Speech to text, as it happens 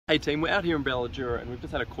Hey team, we're out here in Belladura and we've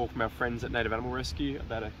just had a call from our friends at Native Animal Rescue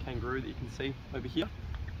about a kangaroo that you can see over here.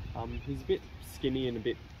 He's a bit skinny and a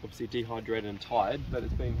bit obviously dehydrated and tired, but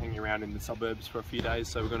it's been hanging around in the suburbs for a few days,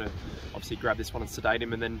 so we're going to obviously grab this one and sedate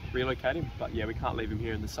him and then relocate him. But yeah, we can't leave him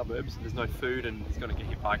here in the suburbs. There's no food and he's going to get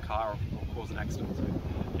hit by a car or cause an accident. So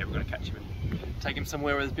yeah, we're going to catch him and take him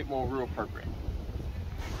somewhere where there's a bit more rural appropriate.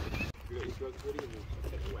 We got your drugs ready and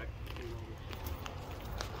we'll take the whack.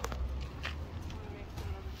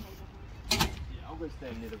 I'll go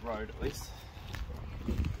stand near the road at least.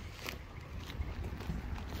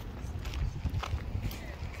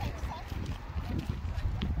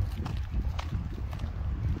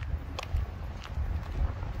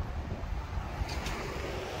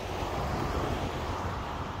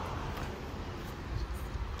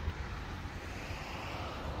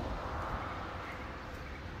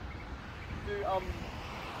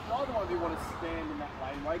 Neither one of you want to stand in that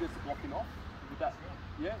laneway just to block him off. Would that,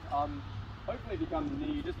 yeah? Hopefully if you come near,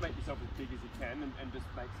 you just make yourself as big as you can and just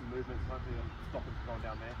make some movements. Hopefully stop him from going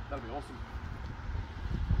down there. That'll be awesome.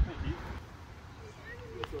 Thank you.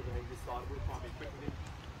 We'll sort of hang this side, we'll try and be quick with him.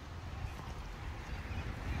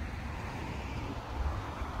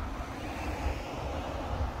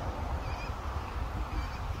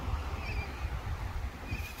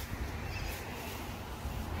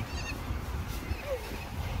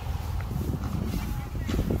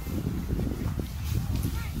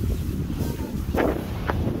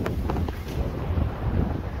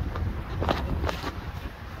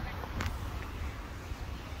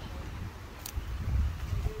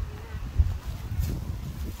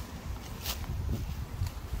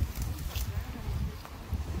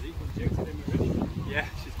 Yeah,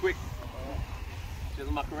 she's quick. She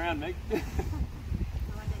doesn't muck around, Meg.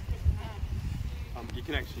 You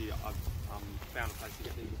can actually, I've found a place to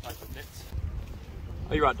get these replacement nets.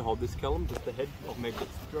 Are you right to hold this, Callum? Just the head of Meg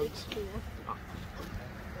gets the drugs? Yeah. Oh.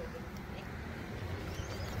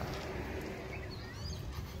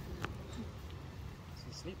 Is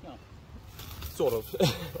he asleep now? Sort of.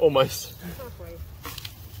 Almost. Halfway. It's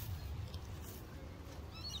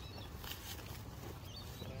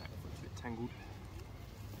a bit tangled.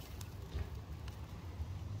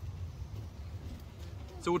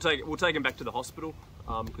 So we'll take him back to the hospital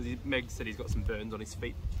because Meg said he's got some burns on his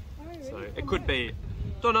feet. Oh, really? So it could be,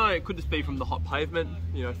 don't know, it could just be from the hot pavement.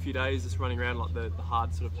 You know, a few days just running around like the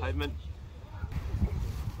hard sort of pavement.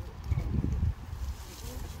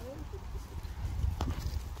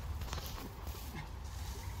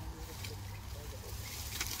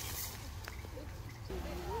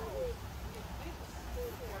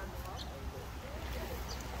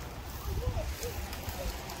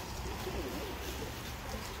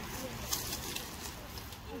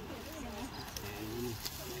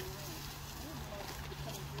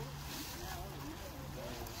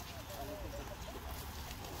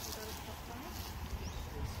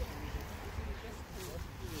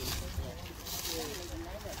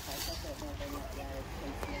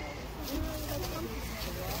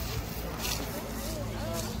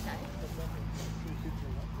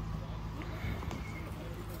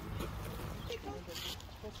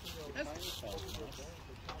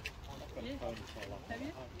 Have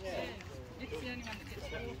you? Yeah. It's the only one that gets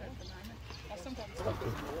water at the moment. I sometimes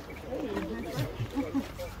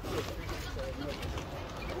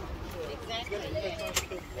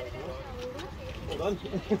Well done.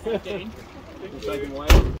 We'll take him away.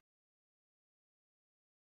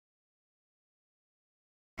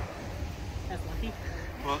 That's lucky.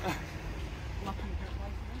 What? Lucky.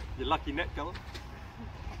 Your lucky net, Callum.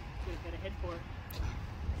 We've got a head for it.